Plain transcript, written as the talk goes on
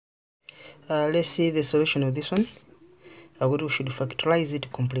Let's see the solution of this one. We should factorize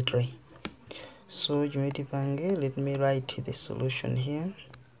it completely. So let me write the solution here.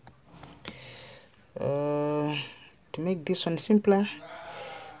 To make this one simpler,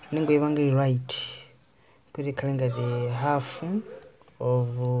 I'm going to write the half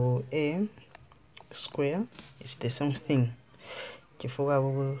of a square is the same thing. It's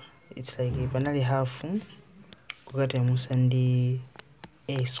like a banally half and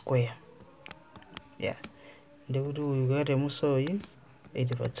a square. Yeah, the we got a muso you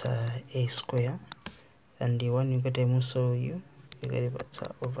it but a square, and the one you got a muso you get it but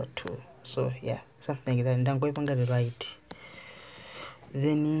over 2. So yeah, something like that. And I'm going to write.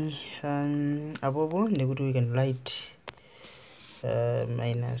 Then above we can write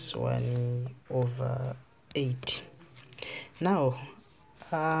minus 1 over 8. Now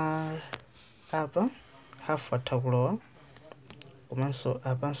apa half watakulowa also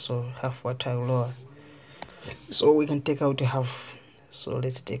half watakulowa, so we can take out half. So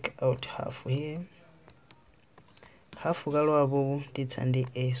let's take out half here. Half ukalowa apo titsande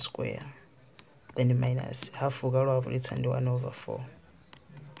a square, then minus half ukalowa apo titsande 1 over 4.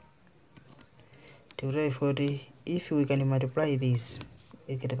 If we can multiply these,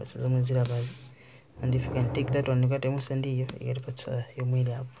 you get a, and if you can take that one, you get a musandiyo, you get a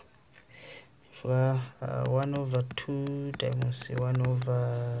yomwili up. For 1 over 2 times 1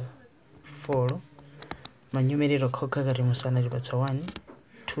 over 4, my numerator kokagari musana dibata 1,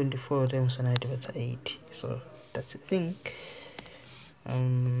 24 times musana dibata 8. So that's the thing.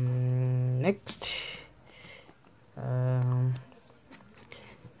 Next,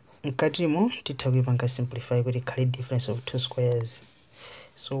 Nkadrimo titawipanga simplify with the current difference of 2 squares.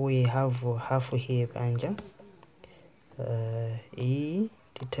 So we have half here panja. E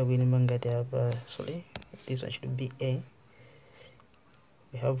titawinimanga daba, sorry, this one should be a.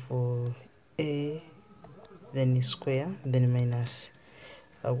 We have a, then square, then minus.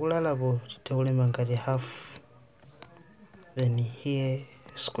 Agulalabo titawinimanga de half, then here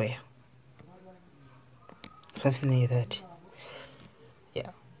square. Something like that.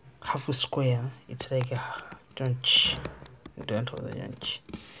 Yeah. Half a square, it's like a junch. Don't hold the junch.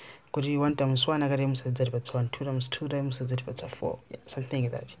 Could you 1 times 1 again said that but 1, 2 times 2 times said that but 4. Yeah, something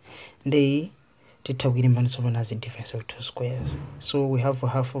like that. They did a winning as a difference of 2 squares. So we have a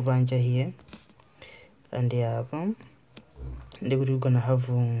half of banja here, and the other. Then we're gonna have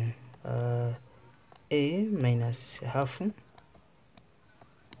a minus half.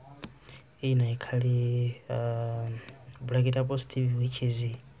 In a cali bracket positive, which is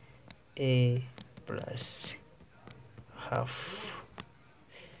a plus half.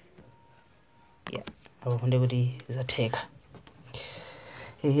 Yeah, our hundred is a take.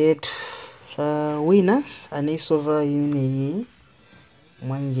 Yet winner and is over in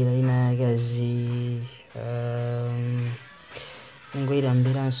Manjila ina gazi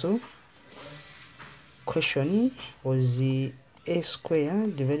so question was the a square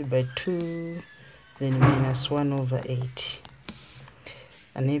divided by 2 then minus 1 over 8.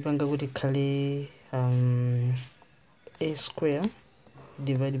 And ibanga kuti kale a square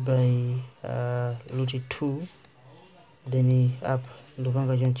divided by root 2 then up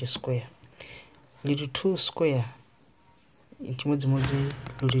ndopanga chonchi square. Root 2 square chimodzimodzi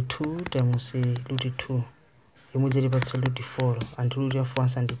root 2 times root 2 imodzi lipatsa root 4 and root of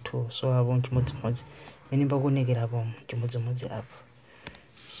 1 and 2. So apo chimodzimodzi menimba kunekera apo chimodzimodzi apo.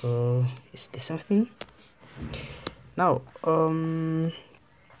 So it's the same thing. Now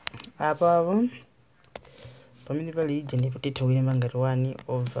apa pamene pali ije ndipo wina ngati 1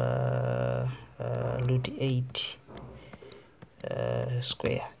 over root 8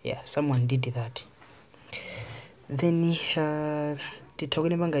 square. Yeah, someone did that. Then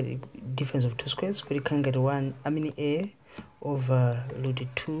titawina ngati difference of 2 squares kuti kanga 1 a over root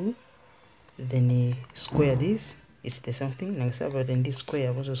 2 then square this. It's the same thing. But in this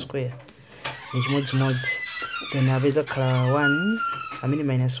square also square ni chimodzimodzi. Then apeza kala 1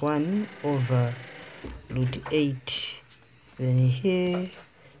 minus 1 over root 8 then here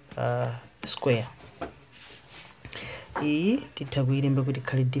square. E titakuilemba kuti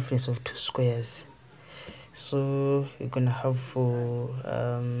kali difference of 2 squares. So you're gonna have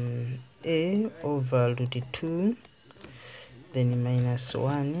a over root 2 then minus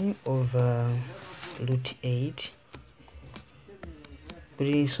 1 over root 8.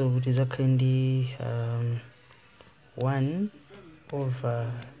 So it is a candy 1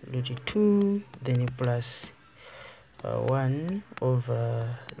 over root 2 then plus 1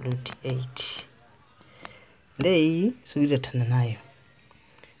 over root 8. They so we return nayo.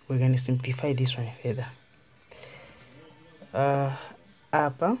 We're going to simplify this one further.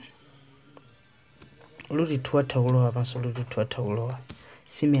 Apa root 2 atakulowa panso root 2 atakulowa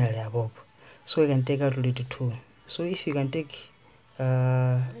similarly above. So we can take out root 2. So if you can take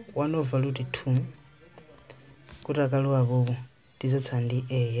 1 over root 2 kuti akalowa above tizatsala ndi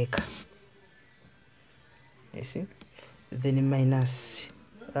a yekha. You see, then minus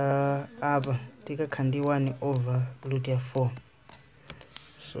apa tikakhala ndi 1 over root 4.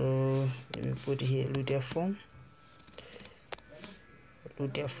 So let me put here root 4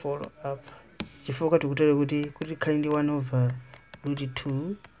 up chifukwa tikutera kuti khali ndi 1 over root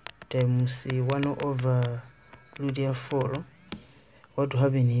 2 times 1 over root 4. What will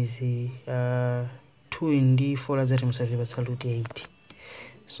happen is 2 ndi 4 azatimusatipatsa root 8.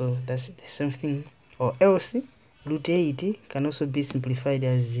 So that's the same thing, or else root 8 can also be simplified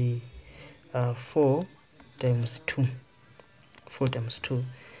as 4 times 2. 4 times 2,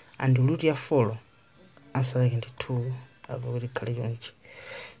 and root 4 answer like 2 about the.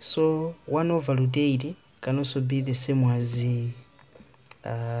 So 1 over root 8 can also be the same as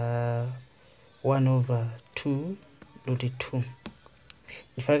 1 over 2 root 2.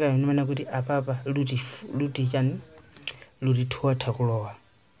 If I can remember kuti apapa root 2 atakulowa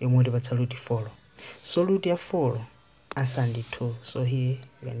yomwe tipatsa root 4. So root 4 answer ndi 2. So here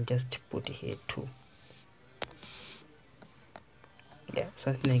you can just put here 2. Yeah,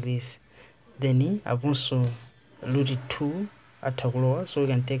 something like this. Then also root 2 atakulowa, so we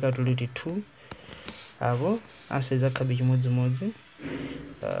can take out root 2. Abo answer is akabe chimodzimodzi.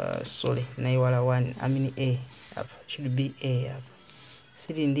 Sorry, naiwala 1. I mean a up should be a up.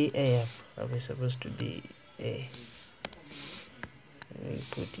 Sitting the a up is supposed to be a. We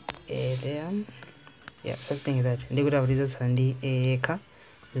put a there. Yeah, something like that. They could have results and the a ka,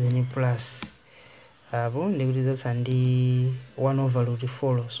 then plus. They could results and the 1 over root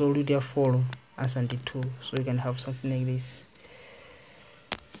 4. So root 4 answer 2. So you can have something like this.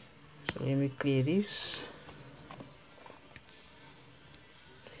 So let me clear this.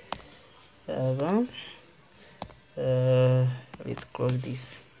 Let's close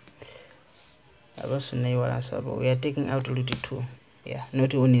this. We are taking out root 2. Yeah,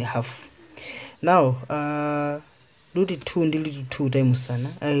 not only half. Now root 2 and root 2 times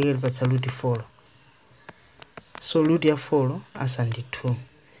sana I get root 4. So root 4 answer 2.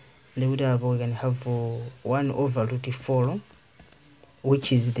 We can have 1 over root 4,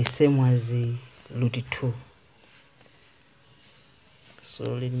 which is the same as root 2. So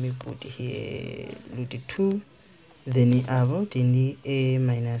let me put here root 2, then about in the a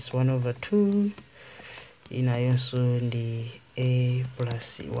minus 1 over 2, in I also the a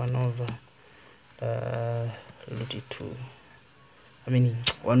plus 1 over root 2. I mean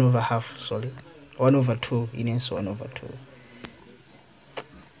 1 over half, sorry, 1 over 2, in also 1 over 2.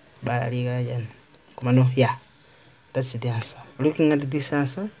 No, yeah, that's the answer. Looking at this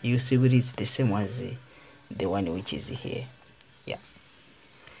answer, you see where it's the same as the one which is here. Yeah,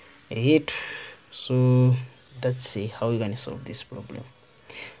 so that's how you can solve this problem.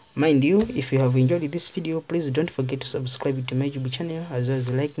 Mind you, if you have enjoyed this video, please don't forget to subscribe to my YouTube channel, as well as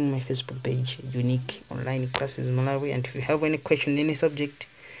liking my Facebook page, Unique Online Classes Malawi. And if you have any question in any subject,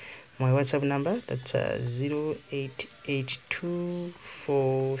 my WhatsApp number, that's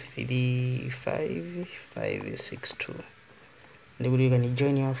 0882435562. You can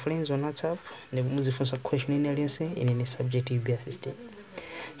join your friends on WhatsApp. For some question in any subject you'll be assisted.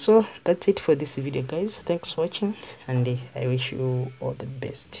 So that's it for this video, guys. Thanks for watching, and I wish you all the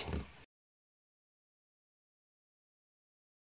best.